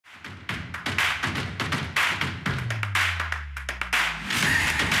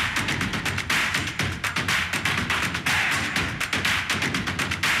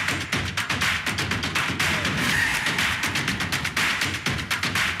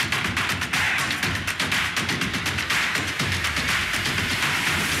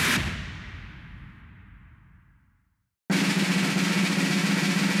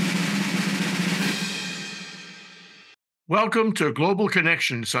Welcome to Global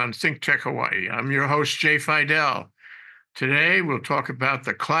Connections on ThinkTech Hawaii. I'm your host, Jay Fidell. Today, we'll talk about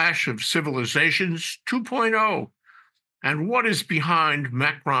the clash of civilizations 2.0 and what is behind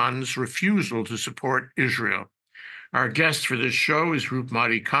Macron's refusal to support Israel. Our guest for this show is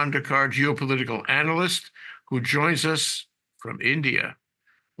Roopmati Khandekar, geopolitical analyst, who joins us from India.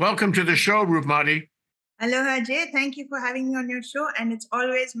 Welcome to the show, Roopmati. Aloha, Jay. Thank you for having me on your show, and it's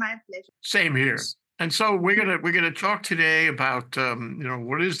always my pleasure. Same here. And so we're gonna talk today about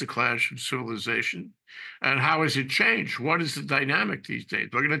what is the clash of civilization, and how has it changed? What is the dynamic these days?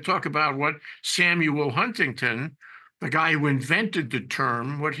 We're going to talk about what Samuel Huntington, the guy who invented the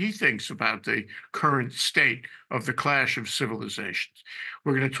term, what he thinks about the current state of the clash of civilizations.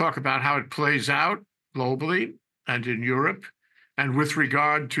 We're going to talk about how it plays out globally and in Europe, and with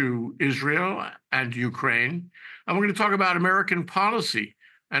regard to Israel and Ukraine. And we're going to talk about American policy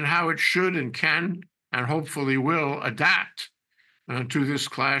and how it should and can and hopefully will adapt to this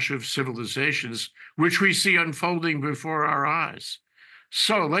clash of civilizations, which we see unfolding before our eyes.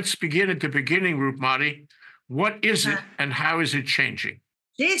 So let's begin at the beginning, Roopmati. What is it and how is it changing?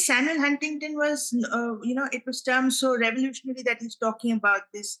 Jay, Samuel Huntington was, it was termed so revolutionary that he's talking about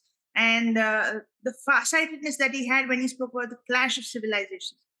this, and the farsightedness that he had when he spoke about the clash of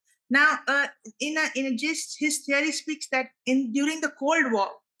civilizations. Now, in a gist, his theory speaks that during the Cold War,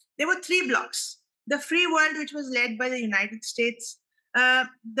 there were three blocks. The free world, which was led by the United States,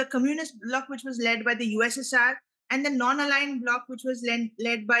 the communist bloc, which was led by the USSR, and the non-aligned bloc, which was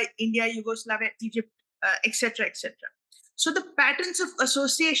led by India, Yugoslavia, Egypt, etc., etc. So the patterns of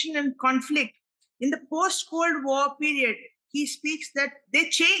association and conflict in the post-Cold War period, he speaks that they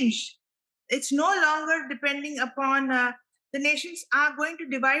changed. It's no longer depending upon the nations are going to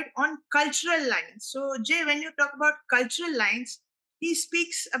divide on cultural lines. So, Jay, when you talk about cultural lines, he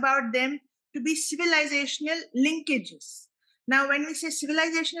speaks about them to be civilizational linkages. Now, when we say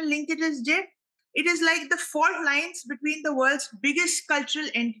civilizational linkages, Jay, it is like the fault lines between the world's biggest cultural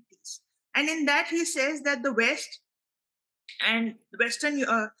entities. And in that, he says that the West and Western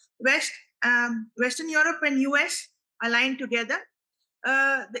Europe and US align together.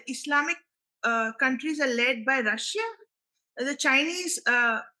 The Islamic countries are led by Russia. The Chinese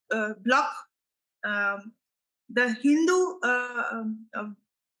bloc, the Hindu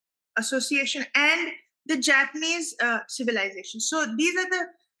association, and the Japanese civilization. So these are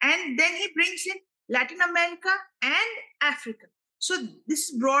and then he brings in Latin America and Africa. So this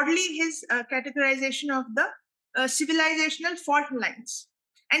is broadly his categorization of the civilizational fault lines.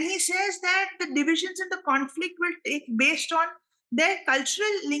 And he says that the divisions and the conflict will take based on their cultural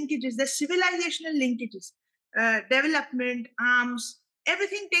linkages, their civilizational linkages, development, arms,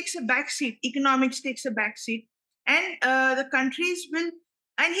 everything takes a backseat. Economics takes a backseat. And the countries will.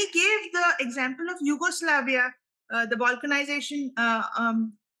 And he gave the example of Yugoslavia, the Balkanization,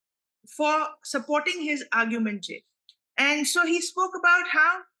 for supporting his argument, Jay. And so he spoke about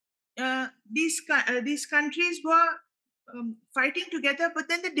how these countries were fighting together, but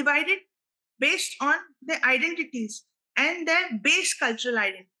then they divided based on their identities and their base cultural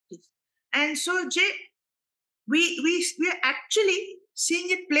identities. And so, Jay, we're actually seeing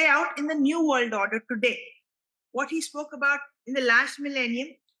it play out in the New World Order today. What he spoke about in the last millennium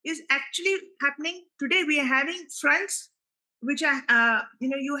is actually happening today. We are having fronts which are,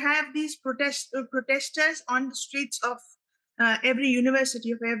 you have these protesters on the streets of every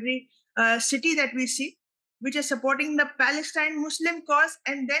university, of every city that we see, which are supporting the Palestine Muslim cause.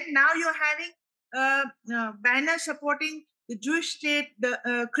 And then now you're having banners supporting the Jewish state,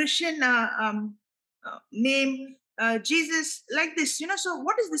 the Christian name, Jesus, like this. So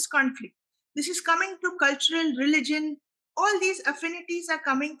what is this conflict? This is coming to cultural, religion. All these affinities are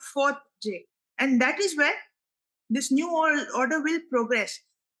coming forth, Jay. And that is where this new order will progress.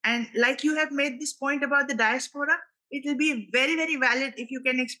 And like you have made this point about the diaspora, it will be very, very valid if you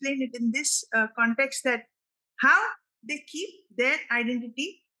can explain it in this context, that how they keep their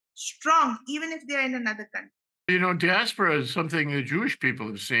identity strong, even if they are in another country. Diaspora is something the Jewish people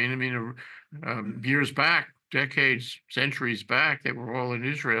have seen. I mean, years back, decades, centuries back, they were all in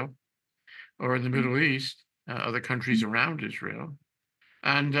Israel or in the Middle East, other countries around Israel.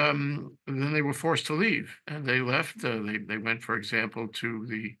 And then they were forced to leave, and they left. They went, for example, to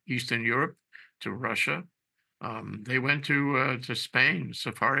the Eastern Europe, to Russia. They went to Spain.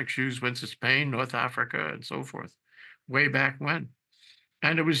 Sephardic Jews went to Spain, North Africa, and so forth, way back when.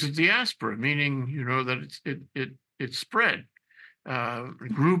 And it was a diaspora, meaning, that it spread.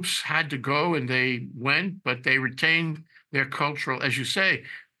 Groups had to go, and they went, but they retained their cultural, as you say,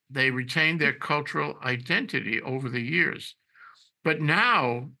 they retained their cultural identity over the years. But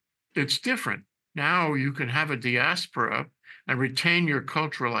now it's different. Now you can have a diaspora and retain your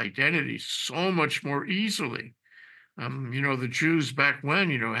cultural identity so much more easily. The Jews back when,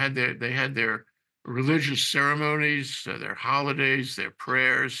 they had their religious ceremonies, their holidays, their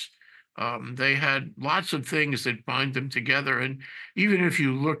prayers. They had lots of things that bind them together. And even if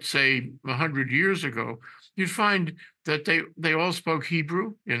you looked, say, 100 years ago, you'd find that they all spoke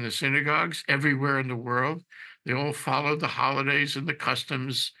Hebrew in the synagogues everywhere in the world. They all followed the holidays and the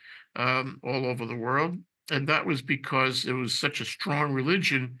customs all over the world. And that was because it was such a strong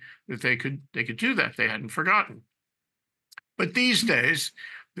religion that they could do that. They hadn't forgotten. But these days,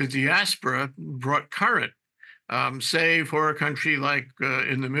 the diaspora brought current, say for a country like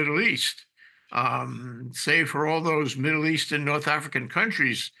in the Middle East, say for all those Middle East and North African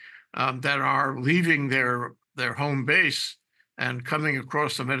countries that are leaving their home base and coming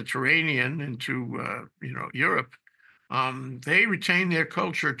across the Mediterranean into Europe. They retain their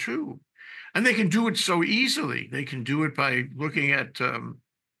culture too, and they can do it so easily. They can do it by looking at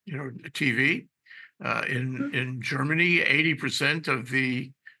TV in Germany. 80% of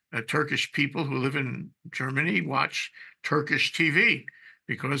the Turkish people who live in Germany watch Turkish TV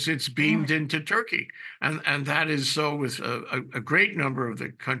because it's Mm. beamed into Turkey, and that is so with a great number of the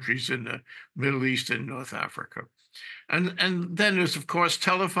countries in the Middle East and North Africa. And then there's of course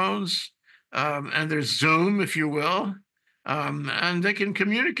telephones, and there's Zoom, if you will, and they can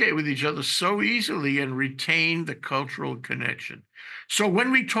communicate with each other so easily and retain the cultural connection. So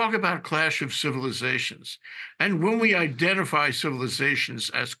when we talk about clash of civilizations, and when we identify civilizations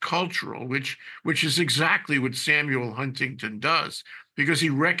as cultural, which is exactly what Samuel Huntington does, because he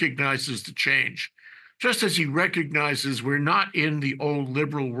recognizes the change. Just as he recognizes we're not in the old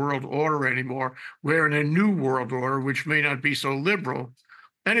liberal world order anymore, we're in a new world order, which may not be so liberal,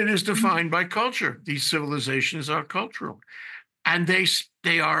 and it is defined by culture. These civilizations are cultural, and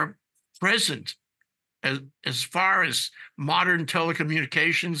they are present as far as modern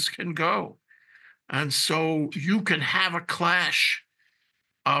telecommunications can go. And so you can have a clash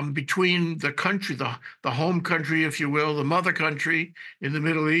between the country, the home country, if you will, the mother country in the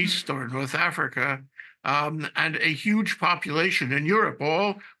Middle East or North Africa, and a huge population in Europe,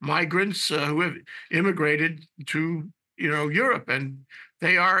 all migrants who have immigrated to Europe, and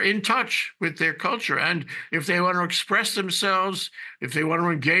they are in touch with their culture. And if they want to express themselves, if they want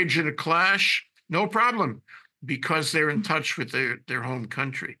to engage in a clash, no problem, because they're in touch with their home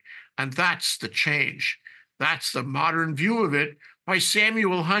country. And that's the change. That's the modern view of it by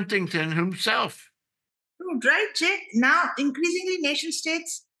Samuel Huntington himself. Right, Jay. Now, increasingly, nation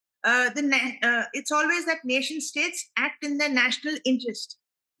states, it's always that nation states act in their national interest.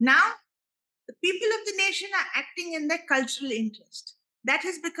 Now, the people of the nation are acting in their cultural interest. That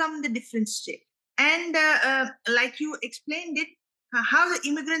has become the difference, Jay. And like you explained it, how the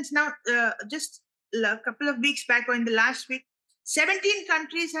immigrants now, just a couple of weeks back or in the last week, 17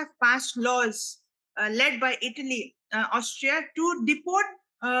 countries have passed laws led by Italy, Austria, to deport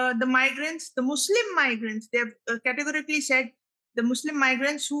the migrants, the Muslim migrants. They've categorically said the Muslim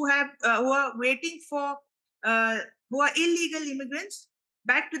migrants who are waiting for who are illegal immigrants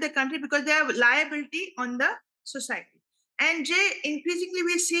back to the country because they have liability on the society. And Jay, increasingly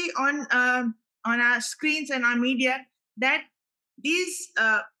we see on our screens and our media that these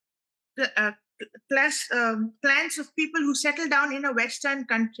clans of people who settle down in a Western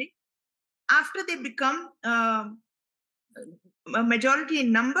country after they become a majority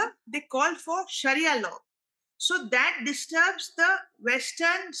in number, they call for Sharia law. So that disturbs the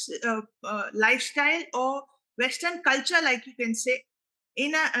Western lifestyle or Western culture, like you can say,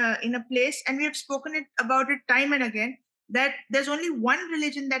 in a place. And we have spoken about it time and again that there's only one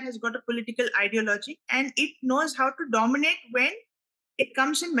religion that has got a political ideology, and it knows how to dominate when it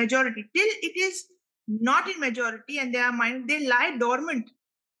comes in majority. Till it is not in majority and they lie dormant.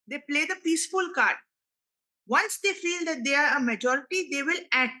 They play the peaceful card. Once they feel that they are a majority, they will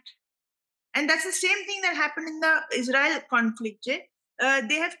act. And that's the same thing that happened in the Israel conflict. Jay.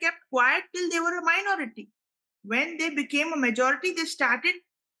 They have kept quiet till they were a minority. When they became a majority, they started,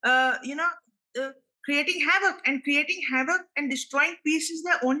 creating havoc and destroying peace is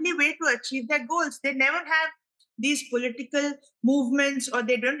the only way to achieve their goals. They never have these political movements, or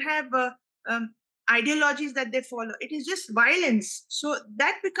they don't have ideologies that they follow. It is just violence. So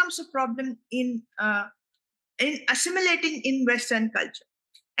that becomes a problem in assimilating in Western culture.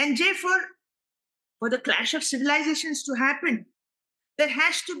 And Jay, for the clash of civilizations to happen, there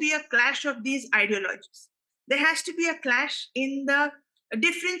has to be a clash of these ideologies. There has to be a clash in the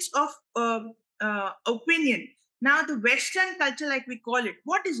difference of opinion. Now, the Western culture, like we call it,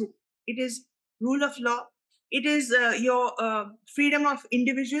 what is it? It is rule of law. It is your freedom of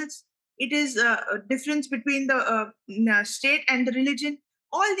individuals. it is a difference between the state and the religion.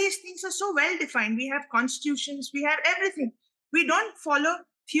 All these things are so well defined. We have constitutions, we have everything. We don't follow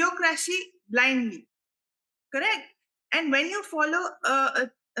theocracy blindly. Correct. And when you follow a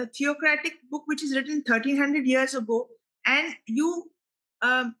theocratic book which is written 1300 years ago, and you,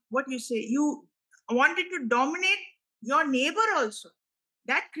 what you say, you wanted to dominate your neighbor also,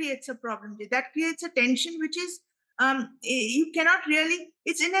 that creates a problem. That creates a tension which is, you cannot really,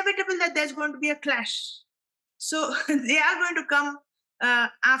 it's inevitable that there's going to be a clash. So they are going to come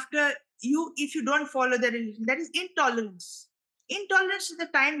after you if you don't follow the religion. That is intolerance. Intolerance is the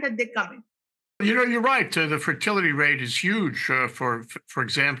time that they come in. You're right. The fertility rate is huge for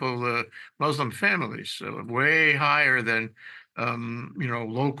example, Muslim families, way higher than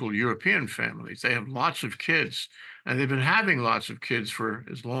local European families. They have lots of kids, and they've been having lots of kids for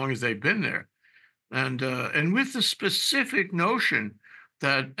as long as they've been there. And with the specific notion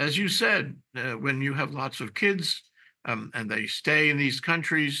that, as you said, when you have lots of kids and they stay in these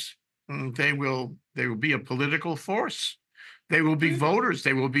countries, they will be a political force. They will be voters.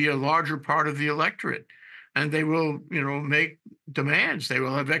 They will be a larger part of the electorate, and they will, make demands. They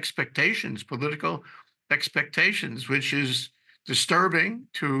will have expectations, political expectations, which is disturbing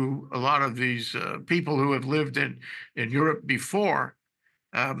to a lot of these people who have lived in Europe before.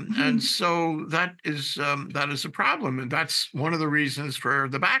 And so that is a problem, and that's one of the reasons for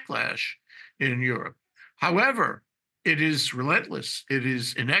the backlash in Europe. However, it is relentless. It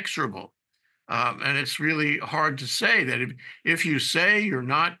is inexorable. And it's really hard to say that if you say you're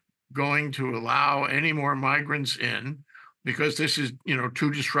not going to allow any more migrants in because this is,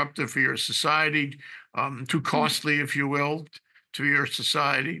 too disruptive for your society, too costly, if you will, to your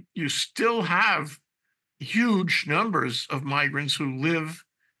society, you still have huge numbers of migrants who live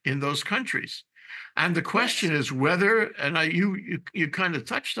in those countries. And the question is whether, and you kind of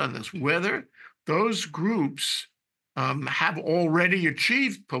touched on this, whether those groups have already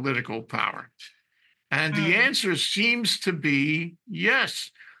achieved political power. And the answer seems to be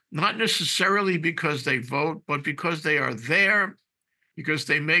yes, not necessarily because they vote, but because they are there, because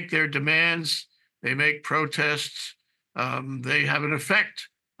they make their demands, they make protests, they have an effect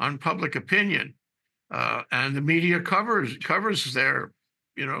on public opinion, and the media covers their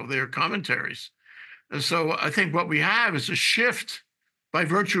commentaries. And so I think what we have is a shift by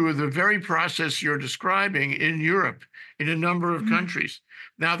virtue of the very process you're describing in Europe, in a number of countries.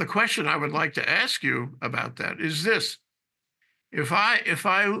 Now, the question I would like to ask you about that is this. If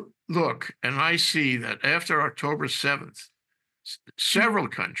I look and I see that after October 7th, several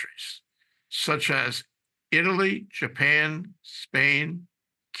countries, such as Italy, Japan, Spain,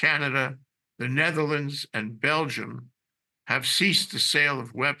 Canada, the Netherlands, and Belgium, have ceased the sale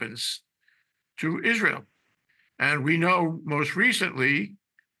of weapons to Israel. And we know most recently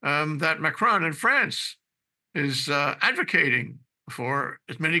that Macron in France is advocating for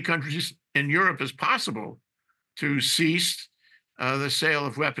as many countries in Europe as possible to cease the sale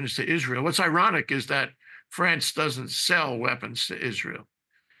of weapons to Israel. What's ironic is that France doesn't sell weapons to Israel.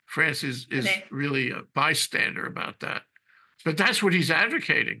 France is really a bystander about that. But that's what he's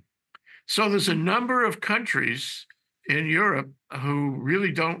advocating. So there's a number of countries in Europe who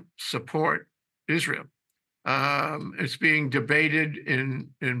really don't support Israel. It's being debated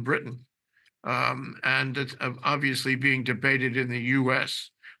in Britain, and it's obviously being debated in the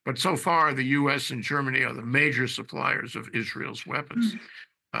U.S. But so far, the U.S. and Germany are the major suppliers of Israel's weapons,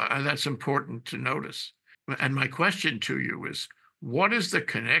 and that's important to notice. And my question to you is, what is the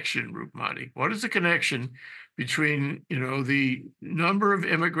connection, Roopmati? What is the connection between the number of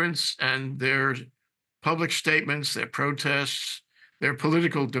immigrants and their public statements, their protests, their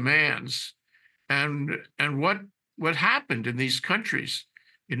political demands, and what happened in these countries,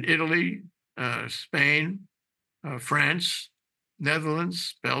 in Italy, Spain, France,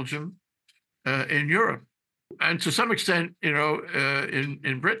 Netherlands, Belgium, in Europe, and to some extent,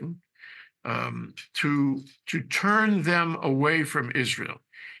 in Britain, to turn them away from Israel?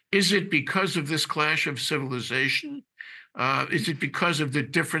 Is it because of this clash of civilization? Is it because of the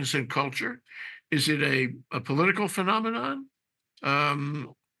difference in culture? Is it a political phenomenon?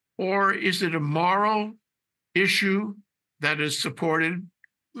 Or is it a moral issue that is supported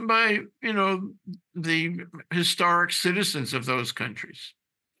by, the historic citizens of those countries?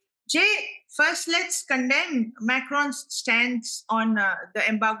 Jay, first let's condemn Macron's stance on the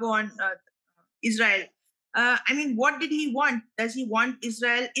embargo on Israel. I mean, what did he want? Does he want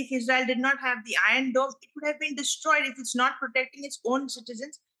Israel? If Israel did not have the Iron Dome, it would have been destroyed. If it's not protecting its own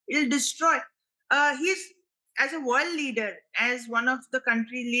citizens, it'll destroy. He's, as a world leader, as one of the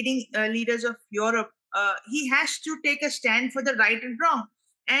leading leaders of Europe, he has to take a stand for the right and wrong.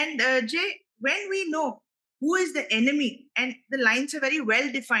 And Jay, when we know who is the enemy and the lines are very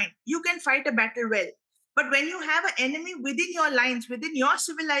well defined, you can fight a battle well. But when you have an enemy within your lines, within your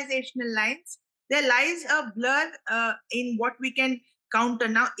civilizational lines, there lies a blur in what we can counter.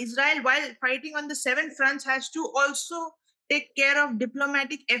 Now, Israel, while fighting on the seven fronts, has to also take care of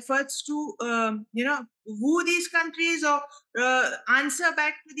diplomatic efforts to, woo these countries or answer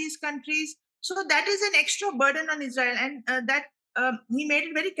back to these countries. So that is an extra burden on Israel, and that he made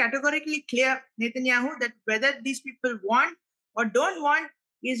it very categorically clear, Netanyahu, that whether these people want or don't want,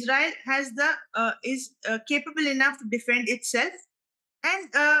 Israel has the is capable enough to defend itself. And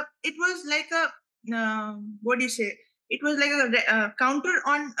it was like a what do you say? It was like a counter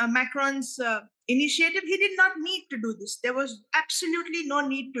on Macron's initiative. He did not need to do this. There was absolutely no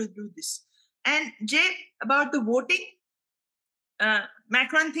need to do this. And Jay, about the voting,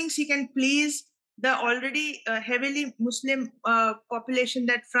 Macron thinks he can please the already heavily Muslim population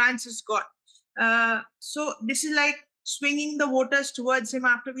that France has got. So this is like swinging the voters towards him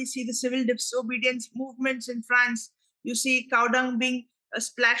after we see the civil disobedience movements in France. You see cow dung being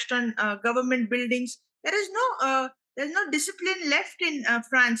splashed on government buildings. There's no discipline left in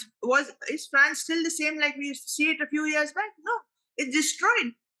France. Is France still the same like we used to see it a few years back? No, it's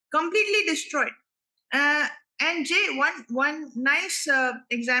destroyed, completely destroyed. Uh, and Jay, one nice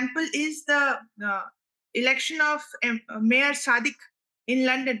example is the election of Mayor Sadiq in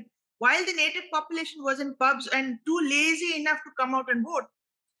London. While the native population was in pubs and too lazy enough to come out and vote,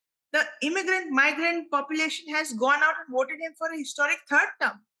 the immigrant migrant population has gone out and voted him for a historic third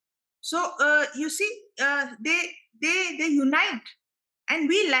term. So you see, they unite, and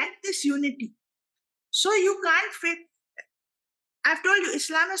we lack this unity. So you can't fit. I've told you,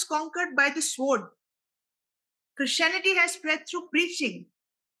 Islam is conquered by the sword. Christianity has spread through preaching.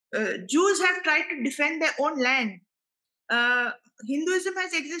 Jews have tried to defend their own land. Uh, Hinduism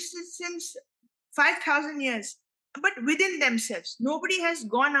has existed since 5,000 years, but within themselves. Nobody has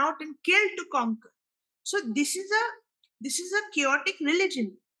gone out and killed to conquer. So this is a chaotic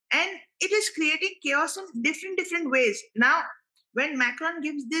religion, and it is creating chaos in different ways. Now, when Macron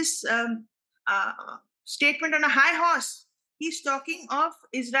gives this uh, statement on a high horse, he's talking of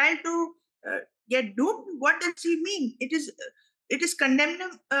Israel to get doomed. What does he mean? It is condemned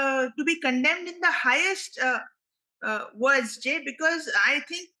to be condemned in the highest words, Jay, because I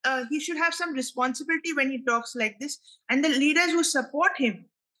think he should have some responsibility when he talks like this. And the leaders who support him,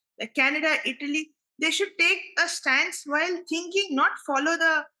 like Canada, Italy, they should take a stance while thinking, not follow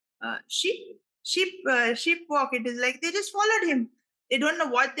the sheep walk. It is like they just followed him. They don't know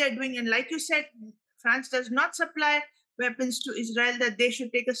what they're doing. And like you said, France does not supply weapons to Israel. That they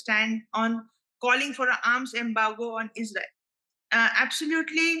should take a stand on calling for an arms embargo on Israel.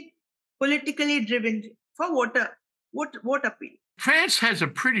 Absolutely politically driven for vote appeal. France has a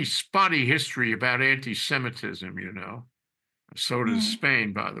pretty spotty history about anti-Semitism, So does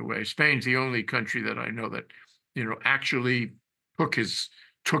Spain, by the way. Spain's the only country that I know that, actually took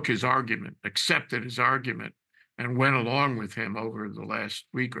his argument, accepted his argument, and went along with him over the last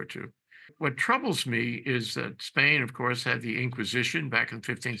week or two. What troubles me is that Spain, of course, had the Inquisition back in the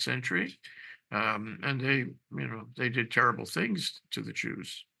 15th century, and they did terrible things to the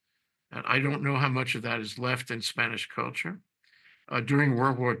Jews. And I don't know how much of that is left in Spanish culture. During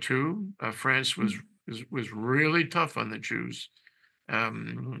World War II, France was really tough on the Jews.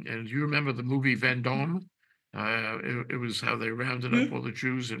 And you remember the movie Vendôme? It was how they rounded up all the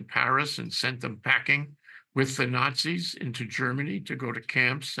Jews in Paris and sent them packing with the Nazis into Germany to go to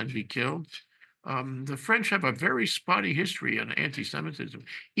camps and be killed. The French have a very spotty history on anti-Semitism,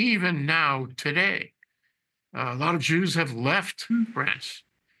 even now today. A lot of Jews have left France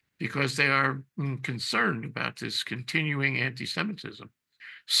because they are concerned about this continuing anti-Semitism.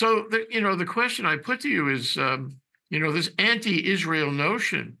 So, the question I put to you is, this anti-Israel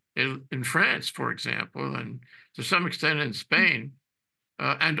notion in France, for example, and to some extent in Spain,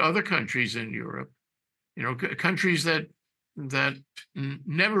 and other countries in Europe, countries that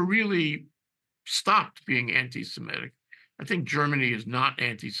never really stopped being anti-Semitic. I think Germany is not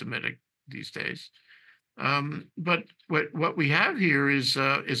anti-Semitic these days. But what we have here is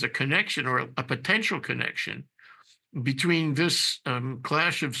a connection, or a potential connection, between this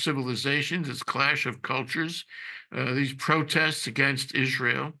clash of civilizations, this clash of cultures, these protests against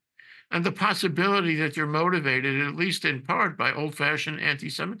Israel, and the possibility that they're motivated, at least in part, by old-fashioned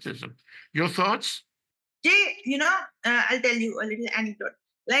anti-Semitism. Your thoughts? Jay, I'll tell you a little anecdote.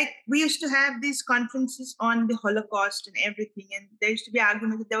 Like, we used to have these conferences on the Holocaust and everything, and there used to be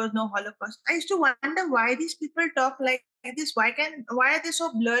arguments that there was no Holocaust. I used to wonder why these people talk like this. Why are they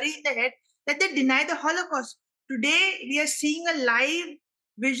so blurry in the head that they deny the Holocaust? Today we are seeing a live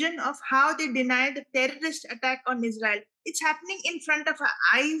vision of how they deny the terrorist attack on Israel. It's happening in front of our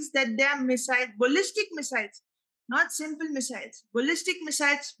eyes that there are missiles, ballistic missiles, not simple missiles, ballistic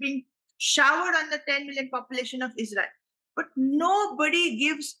missiles being showered on the 10 million population of Israel. But nobody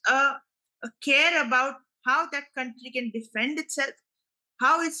gives a care about how that country can defend itself,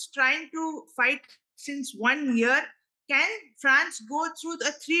 how it's trying to fight since 1 year. Can France go through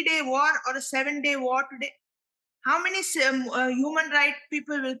a 3 day war or a 7 day war today? How many human rights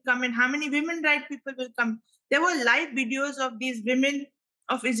people will come and how many women rights people will come? There were live videos of these women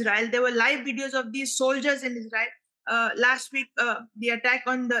of Israel. There were live videos of these soldiers in Israel. Last week, the attack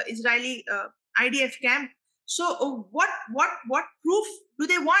on the Israeli IDF camp. So, what proof do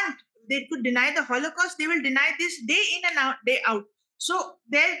they want? They could deny the Holocaust. They will deny this day in and out, day out. So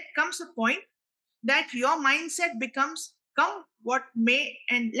there comes a point that your mindset becomes come what may,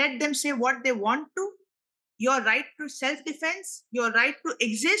 and let them say what they want to. Your right to self defense, your right to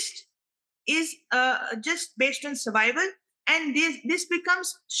exist is just based on survival. And this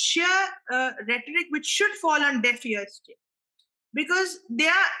becomes sheer rhetoric which should fall on deaf ears, because they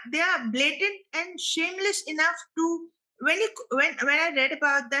are blatant and shameless enough to, when I read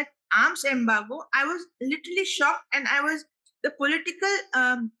about that arms embargo, I was literally shocked, and I was the political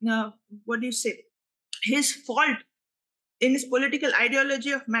what do you say, his fault in his political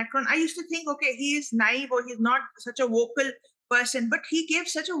ideology of Macron. I used to think, okay, he is naive or he's not such a vocal person, but he gave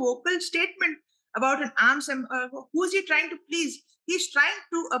such a vocal statement about an arms. Who is he trying to please? He's trying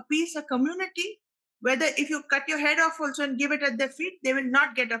to appease a community. Whether if you cut your head off also and give it at their feet, they will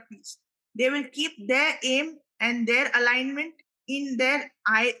not get a peace. They will keep their aim and their alignment in their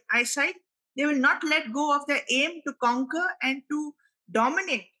eyesight. They will not let go of their aim to conquer and to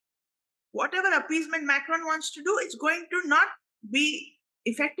dominate. Whatever appeasement Macron wants to do, it's going to not be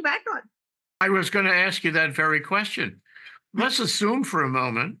effective at all. I was going to ask you that very question. Let's assume for a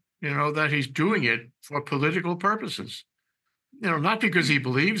moment, that he's doing it for political purposes, not because he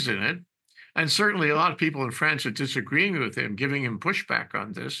believes in it. And certainly a lot of people in France are disagreeing with him, giving him pushback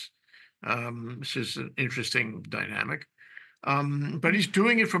on this. This is an interesting dynamic. But he's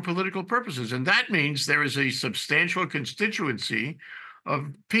doing it for political purposes. And that means there is a substantial constituency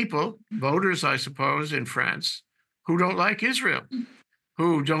of people, voters, I suppose, in France, who don't like Israel,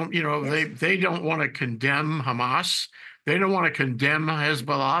 who don't, they don't want to condemn Hamas. They don't want to condemn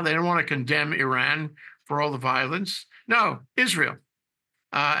Hezbollah. They don't want to condemn Iran for all the violence. No, Israel.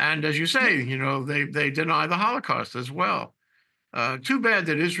 And as you say, they deny the Holocaust as well. Too bad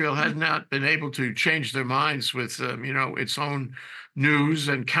that Israel has not been able to change their minds with, its own news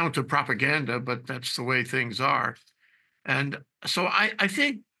and counter propaganda, but that's the way things are. And so I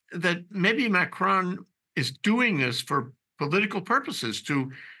think that maybe Macron is doing this for political purposes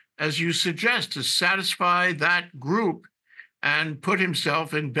to, as you suggest, to satisfy that group and put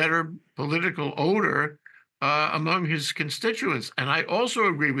himself in better political odor among his constituents. And I also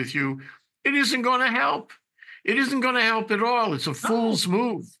agree with you, it isn't going to help. It isn't going to help at all. It's a fool's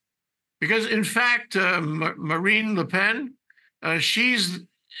move. Because, in fact, Marine Le Pen, she's,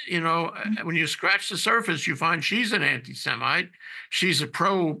 when you scratch the surface, you find she's an anti-Semite. She's a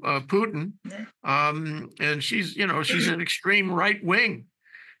pro-Putin. And she's an extreme right wing.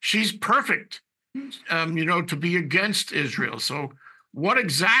 She's perfect, to be against Israel. So what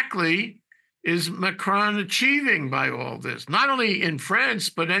exactly is Macron achieving by all this? Not only in France,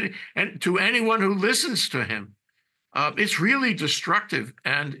 but to anyone who listens to him. It's really destructive.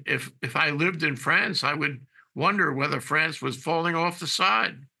 And if I lived in France, I would wonder whether France was falling off the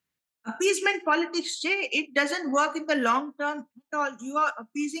side. Appeasement politics, Jay, it doesn't work in the long term at all. You are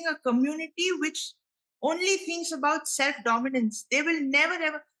appeasing a community which only thinks about self-dominance. They will never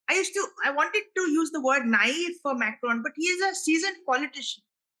ever. I wanted to use the word naive for Macron, but he is a seasoned politician.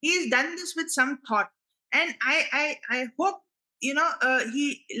 He has done this with some thought. And I hope,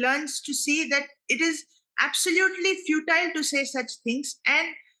 he learns to see that it is absolutely futile to say such things. And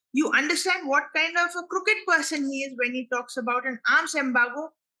you understand what kind of a crooked person he is when he talks about an arms embargo.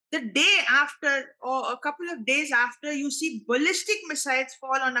 The day after, or a couple of days after, you see ballistic missiles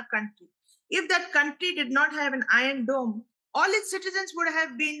fall on a country. If that country did not have an iron dome, all its citizens would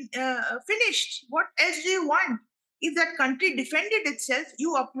have been finished. What else do you want? If that country defended itself,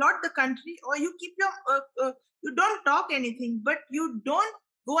 you applaud the country, or you keep your, you don't talk anything, but you don't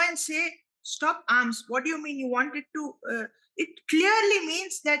go and say, stop arms. What do you mean you want it to? It clearly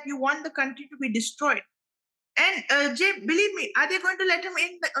means that you want the country to be destroyed. And Jay, believe me, are they going to let him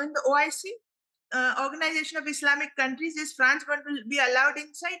in the OIC, Organization of Islamic Countries? Is France going to be allowed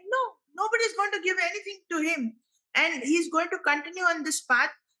inside? No, nobody's going to give anything to him, and he's going to continue on this path.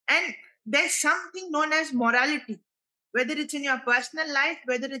 And there's something known as morality. whether it's in your personal life,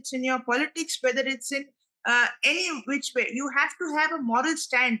 whether it's in your politics, whether it's in any which way. You have to have a moral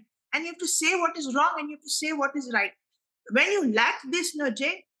stand, and you have to say what is wrong and you have to say what is right. When you lack this, no,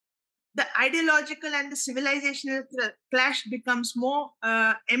 Jay, the ideological and the civilizational clash becomes more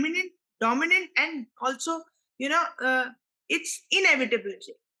eminent, dominant, and also, you know, it's inevitable,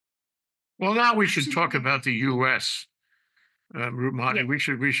 Jay. Well, now we should talk Absolutely. about the U.S. Yeah. Rumani.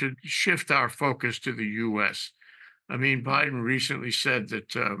 We should shift our focus to the U.S. I mean, Biden recently said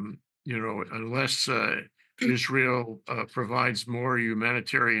that unless Israel provides more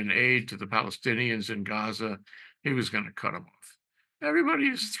humanitarian aid to the Palestinians in Gaza, he was going to cut them off. Everybody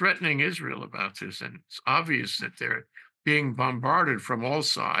is threatening Israel about this, and it's obvious that they're being bombarded from all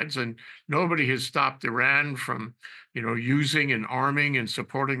sides, and nobody has stopped Iran from, using and arming and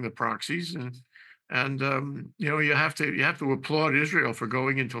supporting the proxies. And you have to applaud Israel for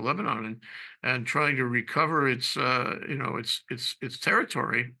going into Lebanon and trying to recover its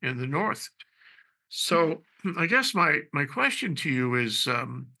territory in the north. So I guess my question to you is,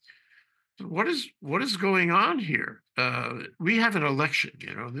 what is going on here? We have an election.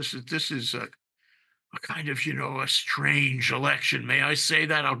 This is a kind of a strange election. May I say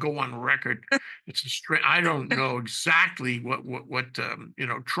that? I'll go on record. It's a strange. I don't know exactly what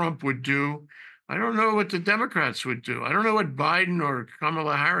Trump would do. I don't know what the Democrats would do. I don't know what Biden or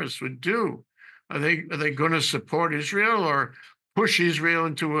Kamala Harris would do. Are they going to support Israel or push Israel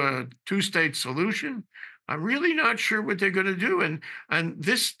into a two-state solution? I'm really not sure what they're going to do. And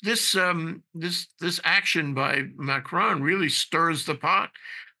this action by Macron really stirs the pot.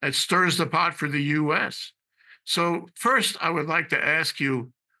 It stirs the pot for the U.S. So first, I would like to ask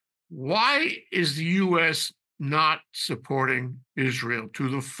you, why is the U.S. not supporting Israel to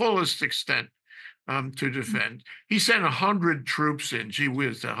the fullest extent to defend? He sent 100 troops in. Gee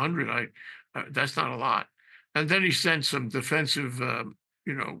whiz, 100, that's not a lot. And then he sent some defensive,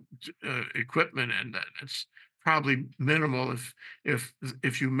 equipment, and that's probably minimal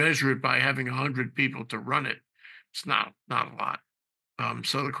if you measure it by having 100 people to run it. It's not a lot.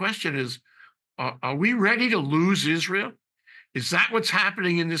 So the question is, are we ready to lose Israel? Is that what's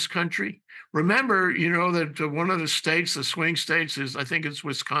happening in this country? Remember, that one of the states, the swing states, I think it's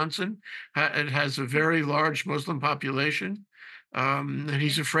Wisconsin. It has a very large Muslim population, and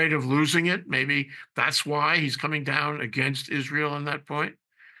he's afraid of losing it. Maybe that's why he's coming down against Israel on that point.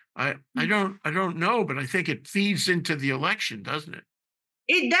 I don't know, but I think it feeds into the election, doesn't it?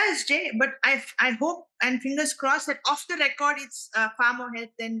 It does, Jay, but I hope and fingers crossed that off the record it's far more help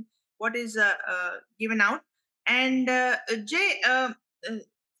than what is given out. And Jay,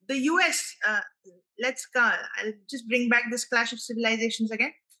 the US, I'll just bring back this clash of civilizations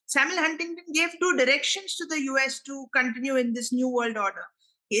again. Samuel Huntington gave two directions to the US to continue in this new world order.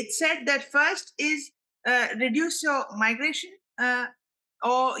 It said that first is reduce your migration,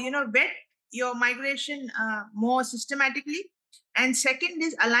 or vet your migration more systematically, and second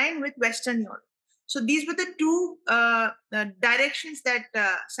is align with Western Europe. So these were the two directions that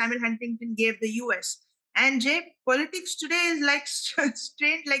Samuel Huntington gave the US. And Jay, politics today is like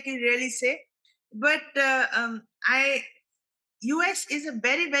strange, like you really say. But I US is a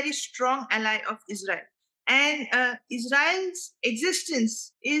very very strong ally of Israel, and Israel's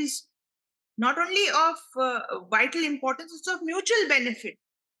existence is not only of vital importance, it's of mutual benefit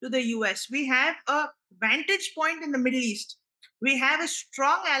to the US. We have a vantage point in the Middle East. We have a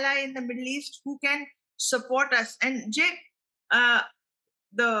strong ally in the Middle East who can support us. And Jay, uh,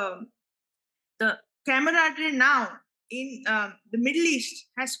 the the camaraderie now in the Middle East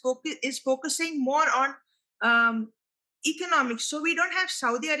is focusing more on um, economics. So we don't have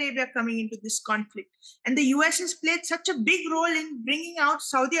Saudi Arabia coming into this conflict, and the US has played such a big role in bringing out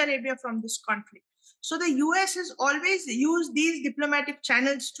Saudi Arabia from this conflict. So the US has always used these diplomatic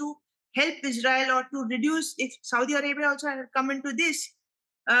channels to help Israel or to reduce. If Saudi Arabia also had come into this,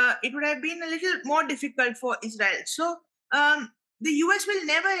 it would have been a little more difficult for Israel. So the US will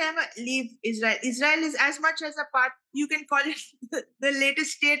never ever leave Israel. Israel is as much as a part, you can call it the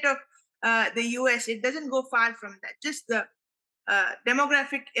latest state of the US. It doesn't go far from that. Just the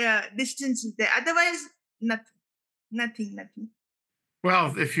demographic distance is there. Otherwise, nothing, nothing, nothing.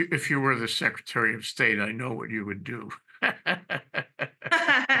 Well, if you were the Secretary of State, I know what you would do.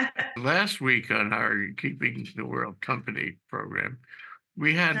 Last week on our Keeping the World Company program,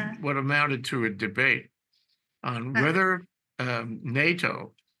 we had what amounted to a debate on whether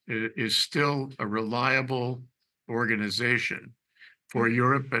NATO is still a reliable organization for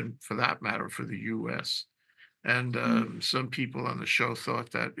Europe and, for that matter, for the U.S. And some people on the show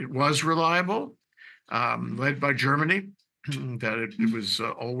thought that it was reliable, led by Germany, that it was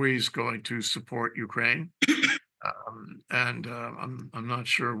always going to support Ukraine. I'm not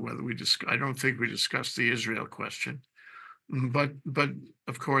sure whether I don't think we discussed the Israel question. But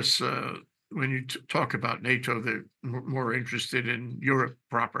of course, when you talk about NATO, they're more interested in Europe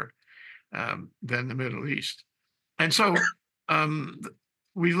proper than the Middle East. And so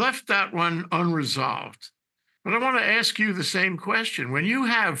we left that one unresolved. But I want to ask you the same question. When you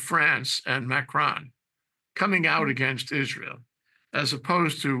have France and Macron coming out against Israel, as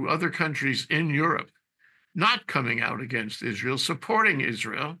opposed to other countries in Europe not coming out against Israel, supporting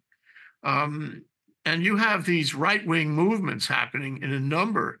Israel, um, and you have these right-wing movements happening in a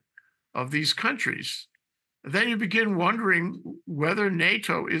number of these countries, then you begin wondering whether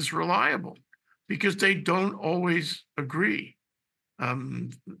NATO is reliable because they don't always agree. Um,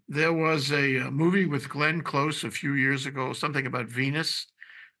 there was a movie with Glenn Close a few years ago, something about Venus.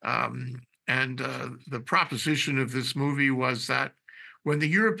 And the proposition of this movie was that when the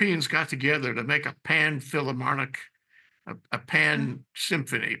Europeans got together to make a pan-Philharmonic, a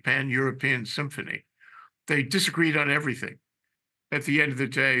pan-symphony, pan-European symphony, they disagreed on everything. At the end of the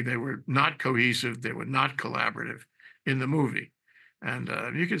day, they were not cohesive. They were not collaborative in the movie. And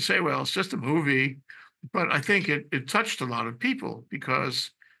you can say, well, it's just a movie, but I think it touched a lot of people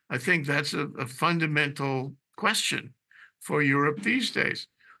because I think that's a fundamental question for Europe these days.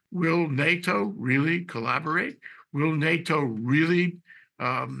 Will NATO really collaborate? Will NATO really,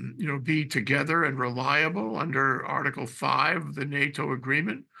 be together and reliable under Article 5 of the NATO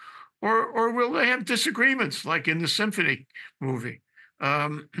agreement? Or will they have disagreements like in the symphony movie?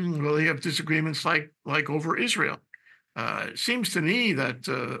 Will they have disagreements like over Israel? It seems to me that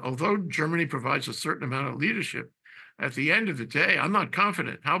although Germany provides a certain amount of leadership, at the end of the day, I'm not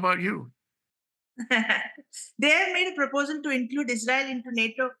confident. How about you? They have made a proposal to include Israel into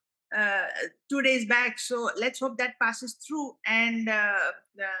NATO uh, 2 days back. So let's hope that passes through. And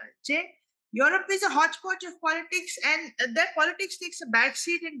Jay, Europe is a hodgepodge of politics, and that politics takes a back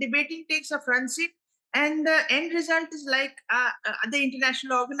seat and debating takes a front seat. And the end result is like the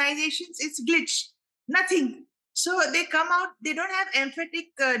international organizations, it's glitch, nothing. So they come out, they don't have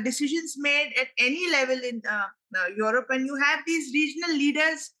emphatic decisions made at any level in Europe. And you have these regional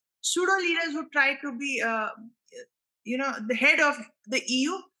leaders, pseudo leaders who try to be the head of the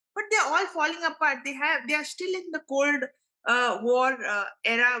EU, but they're all falling apart. They are still in the cold war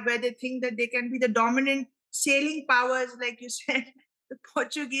era where they think that they can be the dominant sailing powers, like you said, the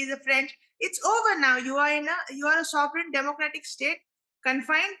Portuguese, the French. It's over now. You are a sovereign democratic state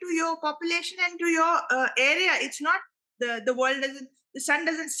confined to your population and to your area. It's not the world doesn't the sun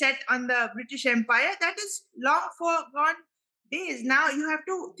doesn't set on the British Empire. That is long forgone days. Now you have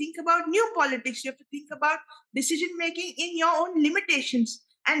to think about new politics. You have to think about decision making in your own limitations.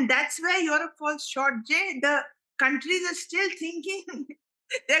 And that's where Europe falls short, Jay. The countries are still thinking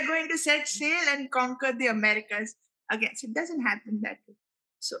they're going to set sail and conquer the Americas again. So it doesn't happen that way.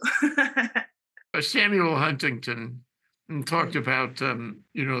 So Samuel Huntington talked about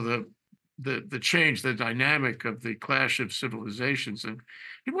the change, the dynamic of the clash of civilizations, and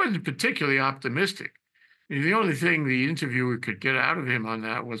he wasn't particularly optimistic. The only thing the interviewer could get out of him on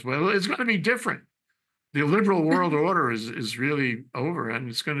that was, well, it's going to be different. The liberal world order is really over, and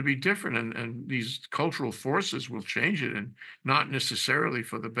it's going to be different, and these cultural forces will change it, and not necessarily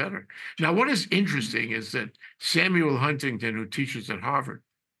for the better. Now, what is interesting is that Samuel Huntington, who teaches at Harvard,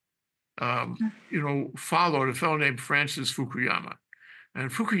 followed a fellow named Francis Fukuyama. And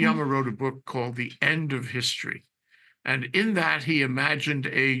Fukuyama wrote a book called The End of History. And in that, he imagined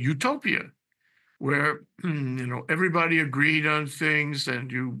a utopia where, everybody agreed on things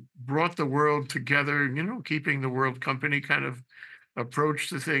and you brought the world together, keeping the world company kind of approach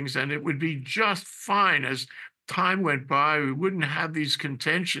to things. And it would be just fine as time went by. We wouldn't have these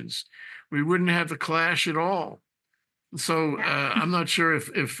contentions. We wouldn't have the clash at all. So I'm not sure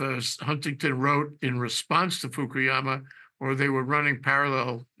if Huntington wrote in response to Fukuyama or they were running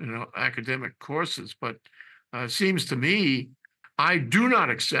parallel, academic courses. But it seems to me, I do not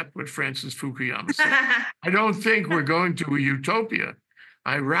accept what Francis Fukuyama said. I don't think we're going to a utopia.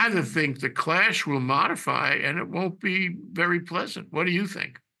 I rather think the clash will modify and it won't be very pleasant. What do you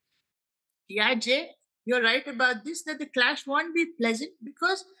think? Yeah, Jay, you're right about this, that the clash won't be pleasant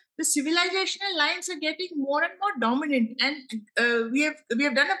because the civilizational lines are getting more and more dominant. And we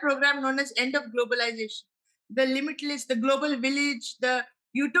have done a program known as End of Globalization. The limitless, the global village, the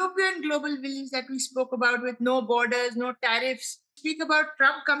utopian global village that we spoke about with no borders, no tariffs. Speak about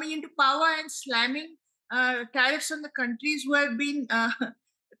Trump coming into power and slamming tariffs on the countries who have been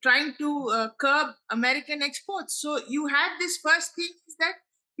trying to curb American exports. So you have this first thing is that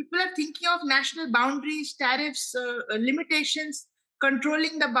people are thinking of national boundaries, tariffs, limitations,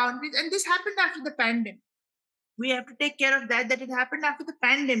 controlling the boundaries. And this happened after the pandemic. We have to take care of that. That it happened after the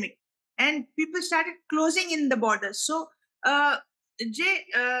pandemic, and people started closing in the borders. So, Jay,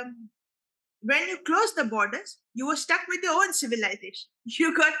 when you closed the borders, you were stuck with your own civilization.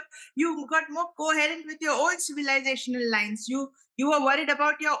 You got more coherent with your own civilizational lines. You were worried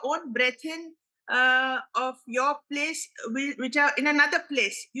about your own brethren of your place, which are in another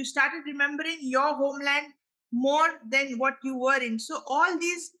place. You started remembering your homeland more than what you were in. So all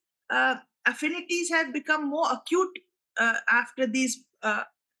these affinities have become more acute after these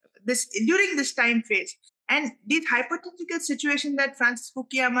this during this time phase. And these hypothetical situations that Francis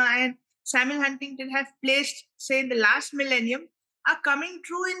Fukuyama and Samuel Huntington have placed, say, in the last millennium, are coming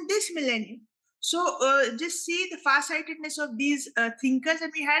true in this millennium. So just see the farsightedness of these thinkers,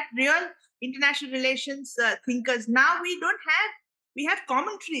 and we had real international relations thinkers. Now we have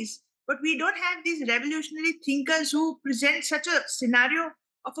commentaries, but we don't have these revolutionary thinkers who present such a scenario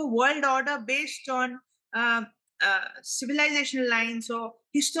of a world order based on civilizational lines or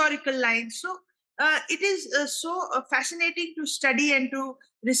historical lines. So it is so fascinating to study and to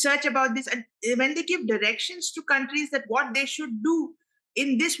research about this. And when they give directions to countries that what they should do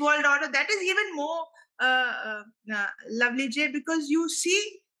in this world order, that is even more lovely, Jay, because you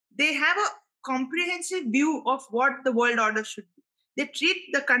see they have a comprehensive view of what the world order should be. They treat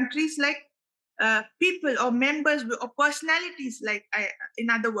the countries like people or members or personalities, like in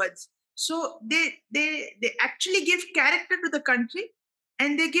other words. So they actually give character to the country,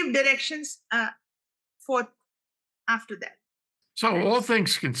 and they give directions forth after that. So, all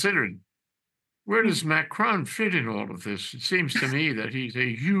things considered, where does Macron fit in all of this? It seems to me that he's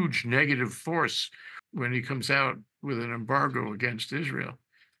a huge negative force when he comes out with an embargo against Israel.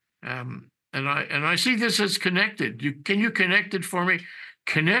 And I see this as connected. Can you connect it for me?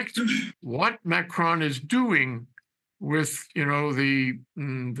 Connect what Macron is doing with the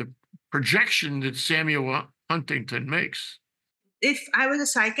projection that Samuel Huntington makes. If I was a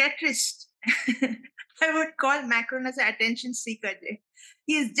psychiatrist, I would call Macron as an attention seeker.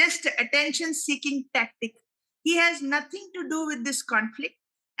 He is just an attention seeking tactic. He has nothing to do with this conflict,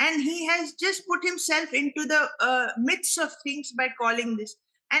 and he has just put himself into the midst of things by calling this.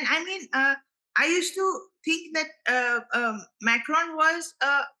 And I mean, I used to think that Macron was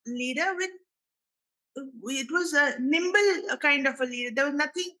a leader with, it was a nimble kind of a leader. There was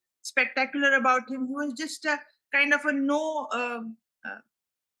nothing spectacular about him. He was just a kind of a no,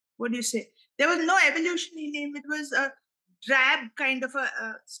 what do you say? There was no evolution in him. It was a drab kind of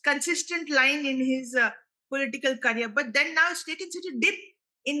a consistent line in his political career. But then now it's taken such a dip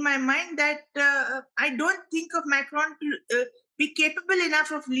in my mind that I don't think of Macron to be capable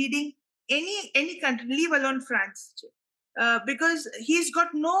enough of leading any country, leave alone France, because he's got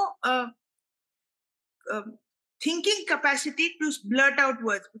no thinking capacity to blurt out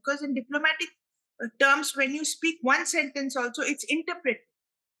words. Because in diplomatic terms, when you speak one sentence, also it's interpreted.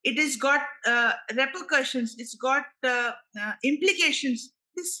 It has got repercussions. It's got implications.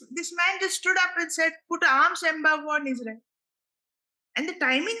 This man just stood up and said, "Put an arms embargo on Israel," and the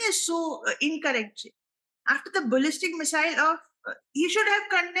timing is so incorrect. After the ballistic missile of, he should have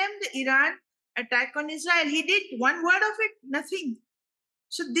condemned the Iran attack on Israel. He did one word of it, nothing.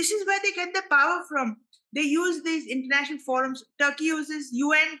 So this is where they get the power from. They use these international forums. Turkey uses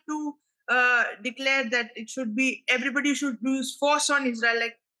UN to declare that it should be, everybody should use force on Israel,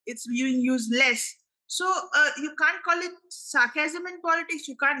 like it's being used less. So you can't call it sarcasm in politics.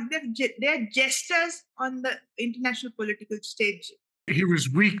 You can't. They're jesters on the international political stage. He was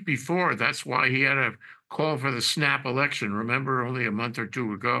weak before. That's why he had a call for the snap election. Remember, only a month or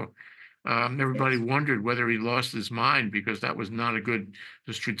two ago, everybody wondered whether he lost his mind because that was not a good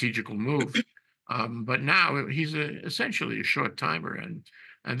strategical move. But now he's essentially a short timer,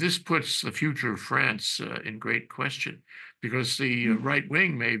 and this puts the future of France in great question, because the right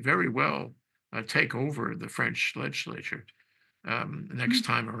wing may very well take over the French legislature next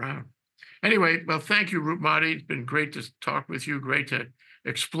time around. Anyway, well, thank you, Roopmati. It's been great to talk with you. Great to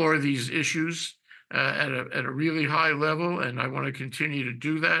explore these issues at a really high level, and I want to continue to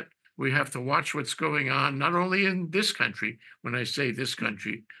do that. We have to watch what's going on, not only in this country. When I say this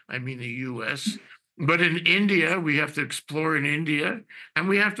country, I mean the U.S., but in India. We have to explore in India, and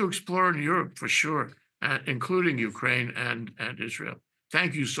we have to explore in Europe for sure, including Ukraine and Israel.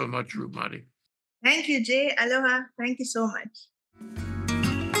 Thank you so much, Roopmati. Thank you, Jay. Aloha. Thank you so much.